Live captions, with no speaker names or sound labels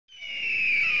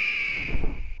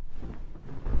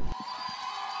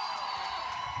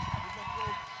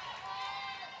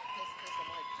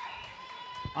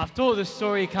I've told the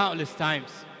story countless times.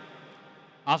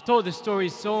 I've told the story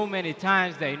so many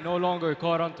times that it no longer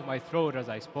caught onto my throat as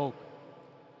I spoke.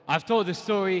 I've told the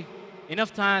story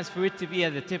enough times for it to be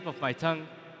at the tip of my tongue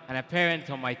and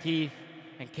apparent on my teeth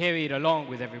and carry it along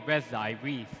with every breath that I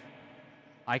breathe.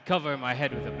 I cover my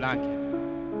head with a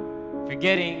blanket,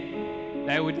 forgetting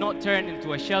that it would not turn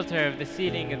into a shelter if the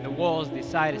ceiling and the walls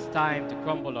decide it's time to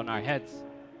crumble on our heads.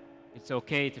 It's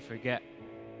okay to forget.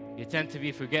 You tend to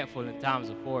be forgetful in times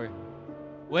of war.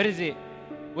 What is it?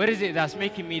 What is it that's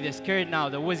making me this scared now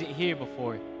that wasn't here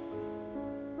before?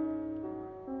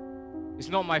 It's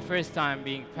not my first time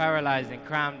being paralyzed and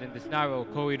crammed in this narrow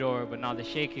corridor, but now the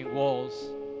shaking walls,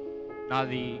 not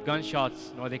the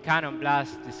gunshots, nor the cannon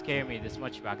blasts to scare me this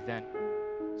much back then.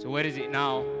 So what is it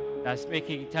now that's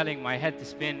telling my head to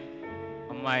spin,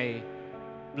 and my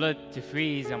blood to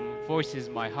freeze, and forces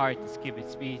my heart to skip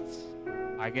its beats?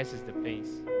 I guess it's the planes.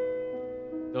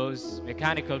 Those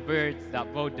mechanical birds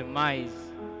that brought demise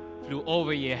flew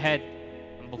over your head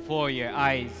and before your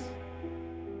eyes.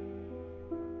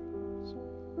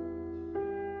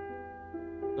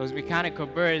 Those mechanical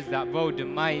birds that brought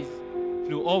demise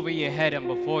flew over your head and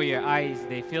before your eyes.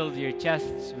 They filled your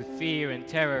chests with fear and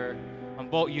terror and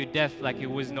brought you death like it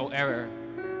was no error.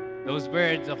 Those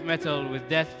birds of metal with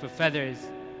death for feathers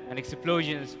and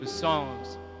explosions for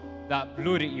songs that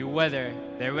polluted your weather,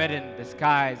 they reddened the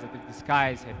skies as if the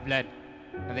skies had bled,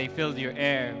 and they filled your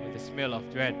air with the smell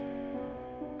of dread.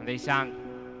 And they sang,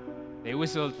 they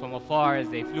whistled from afar as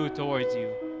they flew towards you.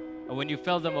 And when you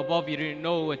felt them above, you didn't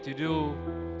know what to do,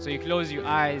 so you closed your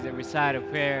eyes and recite a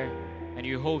prayer, and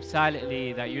you hope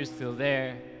silently that you're still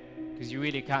there, because you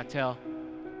really can't tell.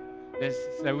 There's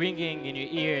a ringing in your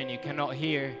ear and you cannot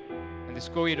hear, and this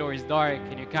corridor is dark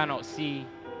and you cannot see.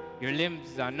 Your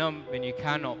limbs are numb and you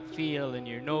cannot feel, and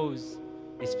your nose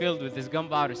is filled with this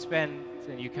gunpowder spent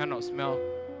and you cannot smell.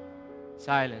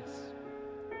 Silence.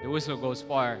 The whistle goes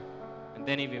far and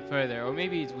then even further, or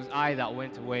maybe it was I that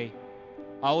went away.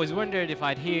 I always wondered if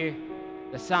I'd hear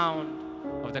the sound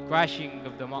of the crashing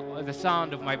of the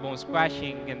sound of my bones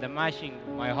crashing and the mashing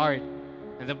of my heart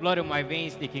and the blood of my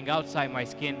veins leaking outside my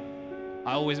skin.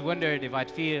 I always wondered if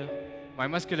I'd feel my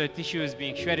muscular tissues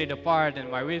being shredded apart and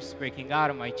my ribs breaking out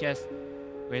of my chest,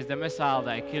 whereas the missile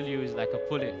that kill you is like a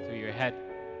bullet through your head,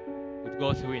 would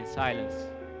go through in silence.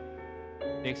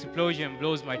 The explosion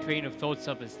blows my train of thoughts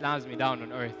up and slams me down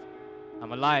on earth.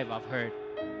 I'm alive, I've heard,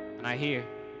 and I hear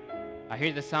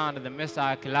the sound of the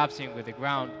missile collapsing with the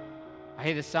ground. I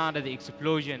hear the sound of the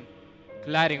explosion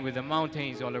colliding with the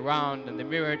mountains all around and the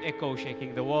mirrored echo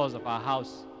shaking the walls of our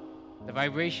house. The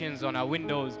vibrations on our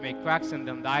windows make cracks in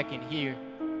them that I can hear,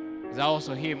 as I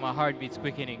also hear my heartbeats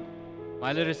quickening.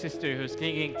 My little sister who's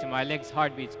clinging to my legs'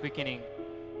 heartbeats quickening.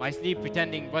 My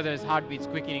sleep-pretending brother's heartbeats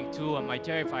quickening too, and my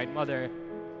terrified mother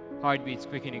heartbeats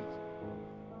quickening.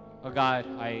 Oh God,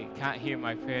 I can't hear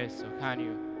my prayers, so can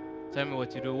you tell me what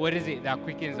to do? What is it that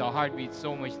quickens our heartbeats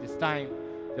so much this time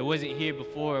that wasn't here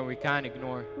before and we can't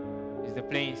ignore? Is the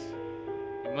planes.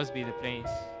 It must be the planes,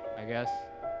 I guess.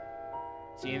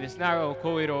 See, in this narrow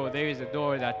corridor, there is a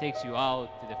door that takes you out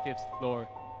to the 5th floor.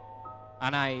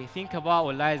 And I think about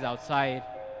what lies outside.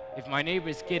 If my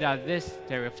neighbor's kid are this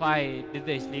terrified, did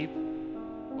they sleep?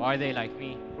 Or are they like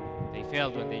me? They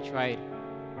failed when they tried.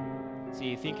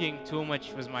 See, thinking too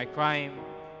much was my crime,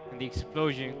 and the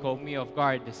explosion caught me off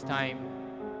guard this time.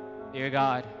 Dear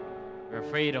God, we're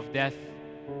afraid of death.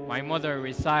 My mother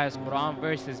recites Quran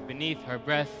verses beneath her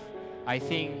breath. I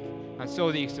think, and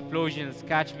so the explosions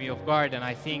catch me off guard, and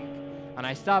I think, and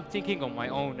I stop thinking on my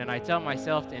own, and I tell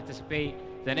myself to anticipate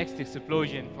the next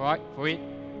explosion for it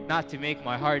not to make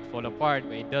my heart fall apart,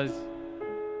 but it does.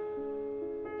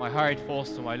 My heart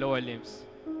falls to my lower limbs.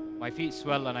 My feet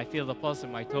swell and I feel the pulse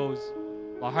in my toes.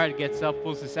 My heart gets up,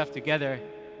 pulls itself together,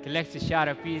 collects the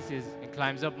shattered pieces, and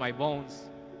climbs up my bones.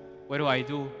 What do I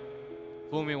do?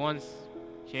 Fool me once,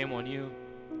 shame on you.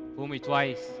 Fool me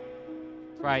twice,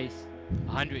 thrice,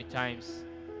 100 times,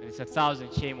 and it's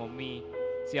 1,000 shame on me.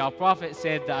 See, our prophet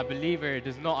said that a believer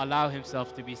does not allow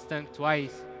himself to be stung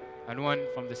twice and one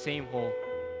from the same hole.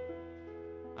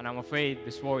 And I'm afraid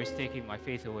this war is taking my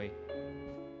faith away.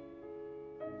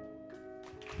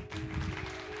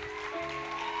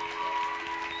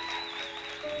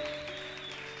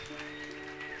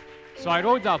 So I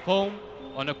wrote that poem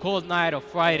on a cold night of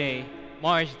Friday,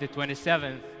 March the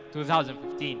 27th,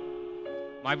 2015.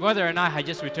 My brother and I had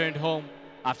just returned home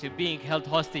after being held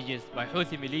hostages by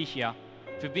Houthi militia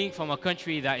for being from a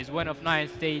country that is one of 9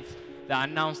 states that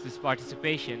announced its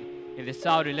participation in the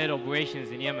Saudi-led operations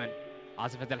in Yemen,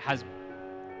 Asifat al-Hazm.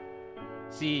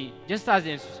 See, just as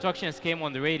the instructions came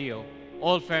on the radio,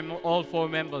 all four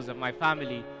members of my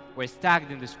family were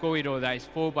stacked in this corridor that is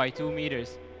 4 by 2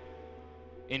 meters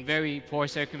in very poor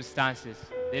circumstances.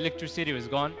 The electricity was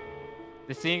gone,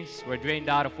 the sinks were drained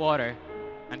out of water,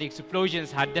 and the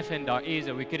explosions had deafened our ears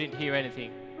and we couldn't hear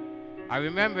anything. I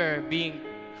remember being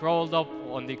crawled up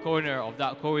on the corner of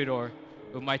that corridor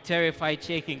with my terrified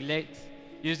shaking legs,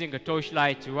 using a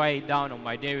torchlight to write down on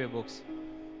my diary books,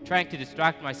 trying to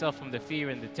distract myself from the fear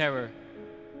and the terror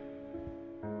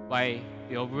by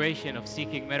the operation of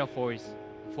seeking metaphors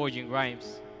and forging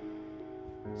rhymes.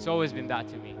 It's always been that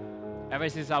to me. Ever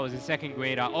since I was in second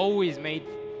grade, I always made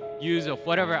use of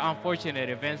whatever unfortunate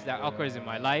events that occurs in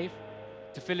my life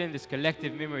to fill in this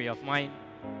collective memory of mine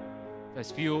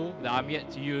as fuel that I'm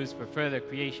yet to use for further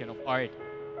creation of art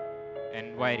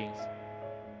and writings.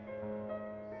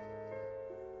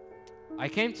 I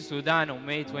came to Sudan on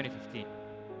May 2015,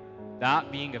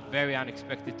 that being a very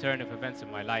unexpected turn of events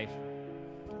in my life.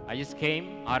 I just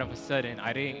came out of a sudden.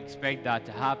 I didn't expect that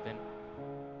to happen.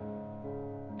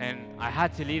 And I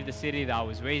had to leave the city that I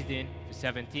was raised in for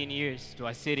 17 years to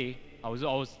a city I was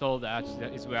always told that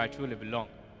is where I truly belong.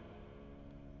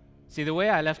 See, the way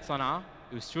I left Sana'a,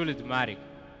 it was truly dramatic.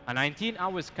 A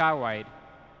 19-hour car ride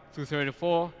through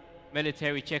 34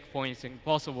 military checkpoints in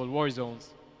possible war zones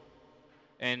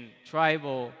and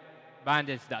tribal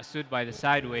bandits that stood by the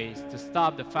sideways to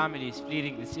stop the families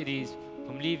fleeing the cities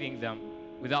from leaving them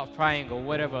without prying or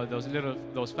whatever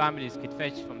those families could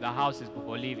fetch from their houses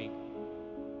before leaving.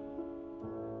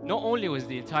 Not only was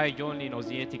the entire journey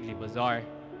nauseatingly bizarre,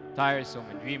 tiresome,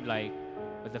 and dreamlike,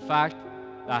 but the fact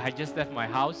that I had just left my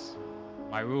house,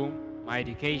 my room, my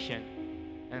education,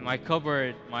 and my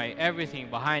cupboard, my everything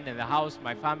behind in the house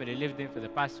my family lived in for the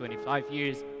past 25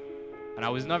 years, and I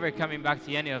was never coming back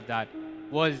to any of that,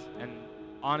 was, and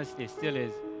honestly still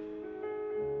is,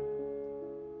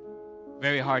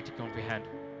 very hard to comprehend.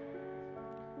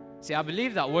 See, I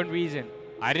believe that one reason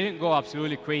I didn't go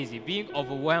absolutely crazy, being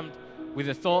overwhelmed with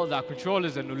the thought that control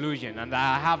is an illusion and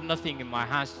that I have nothing in my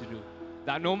hands to do,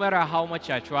 that no matter how much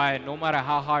I try and no matter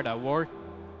how hard I work,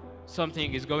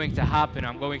 something is going to happen,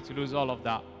 I'm going to lose all of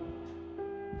that.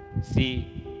 See,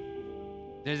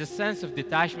 there's a sense of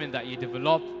detachment that you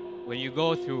develop when you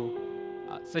go through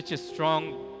such a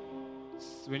strong,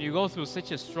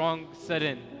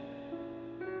 sudden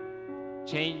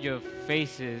change of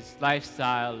faces,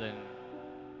 lifestyle, and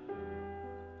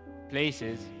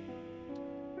places.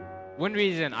 One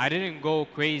reason I didn't go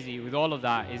crazy with all of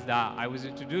that is that I was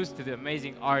introduced to the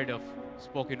amazing art of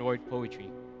spoken word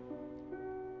poetry.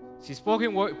 See,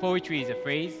 spoken word poetry is a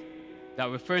phrase that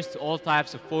refers to all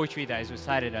types of poetry that is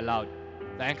recited aloud.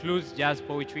 That includes jazz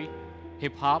poetry,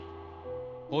 hip-hop,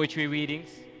 poetry readings,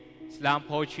 slam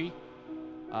poetry,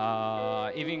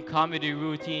 even comedy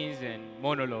routines and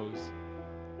monologues.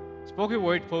 Spoken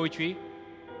word poetry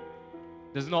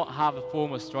does not have a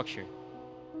formal structure.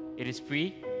 It is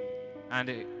free, and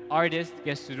the artist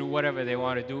gets to do whatever they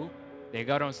want to do. They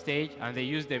got on stage and they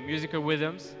use their musical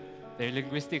rhythms, their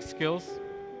linguistic skills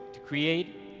to create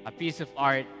a piece of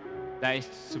art that is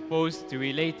supposed to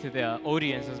relate to the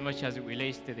audience as much as it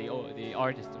relates to the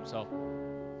artist himself.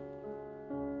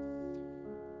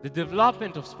 The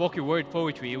development of spoken word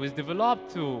poetry, it was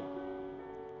developed to,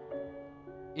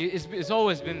 it's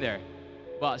always been there,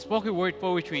 but spoken word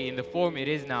poetry in the form it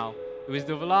is now, it was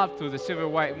developed through the civil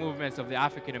rights movements of the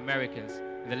African Americans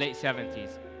in the late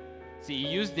 70s. See, he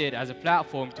used it as a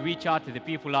platform to reach out to the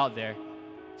people out there,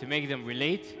 to make them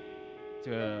relate,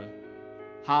 to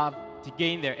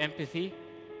gain their empathy,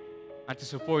 and to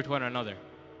support one another.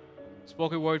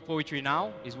 Spoken word poetry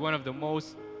now is one of the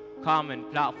most common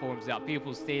platforms that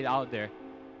people stay out there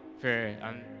for,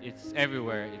 and it's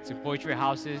everywhere. It's in poetry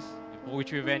houses, in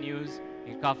poetry venues,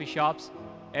 in coffee shops,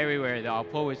 everywhere there are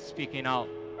poets speaking out,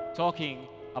 talking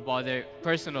about their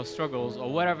personal struggles or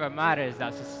whatever matters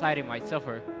that society might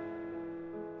suffer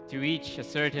to reach a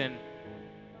certain,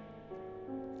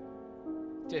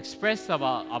 to express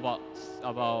about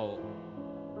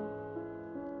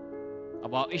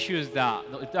issues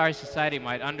that the entire society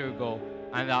might undergo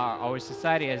and that our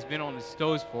society has been on its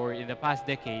toes for in the past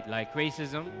decade, like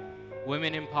racism,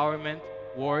 women empowerment,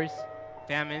 wars,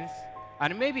 famines,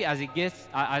 and maybe as it gets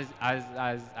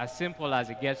as simple as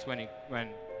it gets when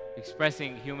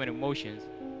expressing human emotions,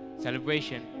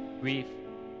 celebration, grief,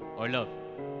 or love.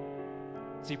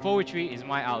 See, poetry is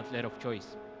my outlet of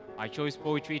choice. I chose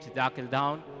poetry to tackle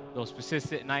down those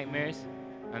persistent nightmares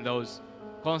and those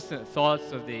constant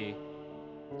thoughts of the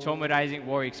traumatizing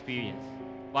war experience.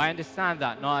 But I understand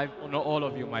that not all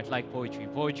of you might like poetry.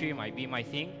 Poetry might be my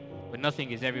thing, but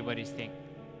nothing is everybody's thing.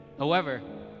 However,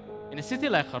 in a city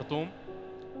like Khartoum,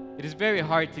 It is very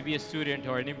hard to be a student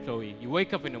or an employee. You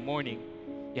wake up in the morning,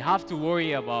 you have to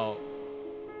worry about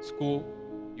school,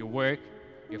 your work,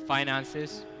 your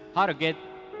finances, how to get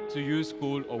to your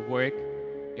school or work.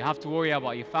 You have to worry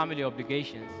about your family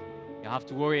obligations. You have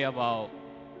to worry about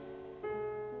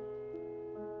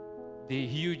the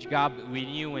huge gap between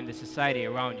you and the society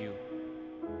around you.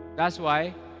 That's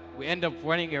why we end up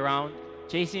running around,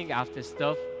 chasing after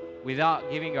stuff without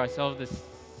giving ourselves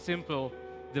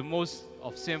the most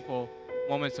of simple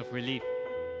moments of relief.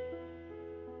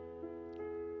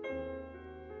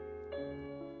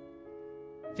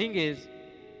 Thing is,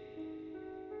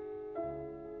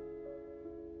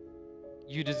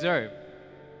 you deserve,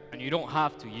 and you don't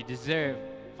have to, you deserve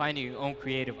finding your own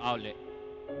creative outlet.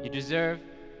 You deserve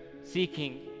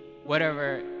seeking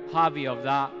whatever hobby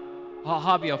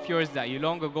of yours that you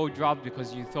long ago dropped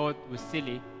because you thought was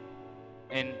silly,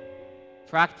 and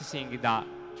practicing that.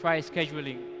 Try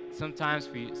scheduling some time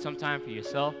for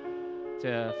yourself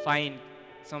to find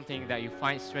something that you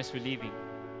find stress relieving.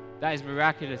 That is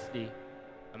miraculously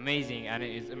amazing, and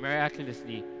it is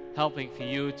miraculously helping for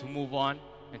you to move on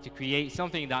and to create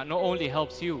something that not only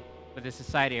helps you, but the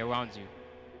society around you.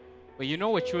 But you know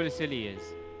what truly silly is?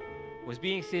 What's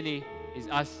being silly is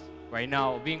us right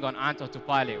now being on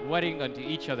autopilot, worrying onto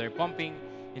each other, bumping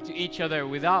into each other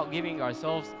without giving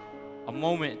ourselves a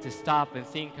moment to stop and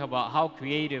think about how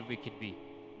creative we could be.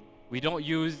 We don't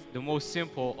use the most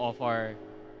simple of our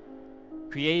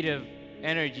creative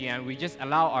energy, and we just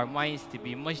allow our minds to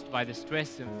be mushed by the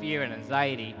stress and fear and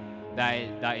anxiety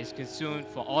that is consumed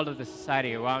for all of the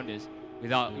society around us,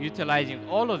 without utilizing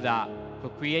all of that for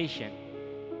creation.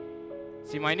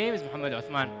 See, my name is Mohammed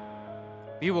Osman.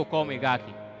 People call me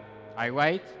Gaki. I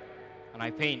write and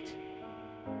I paint.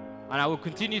 And I will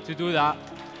continue to do that.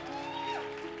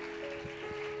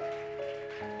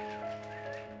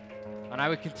 And I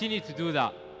will continue to do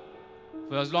that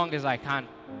for as long as I can.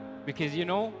 Because, you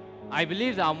know, I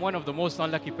believe that I'm one of the most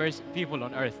unlucky people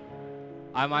on earth.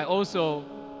 My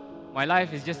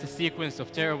life is just a sequence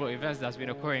of terrible events that's been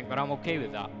occurring, but I'm okay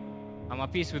with that. I'm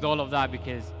at peace with all of that,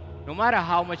 because no matter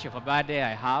how much of a bad day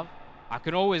I have, I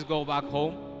can always go back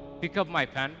home, pick up my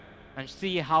pen, and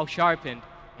see how sharpened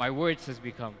my words has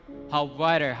become, how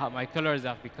brighter how my colors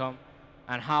have become,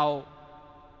 and how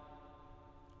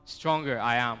stronger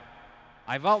I am.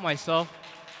 I vow to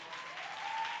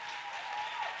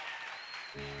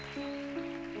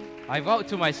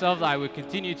myself that I will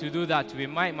continue to do that, to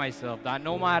remind myself that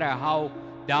no matter how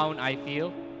down I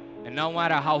feel, and no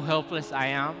matter how helpless I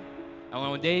am, and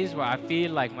on days where I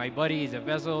feel like my body is a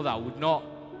vessel that would not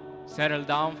settle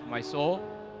down for my soul,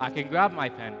 I can grab my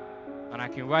pen, and I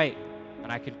can write,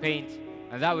 and I can paint,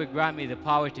 and that will grant me the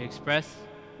power to express,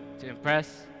 to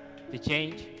impress, to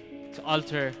change, to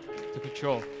alter, to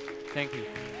control. Thank you.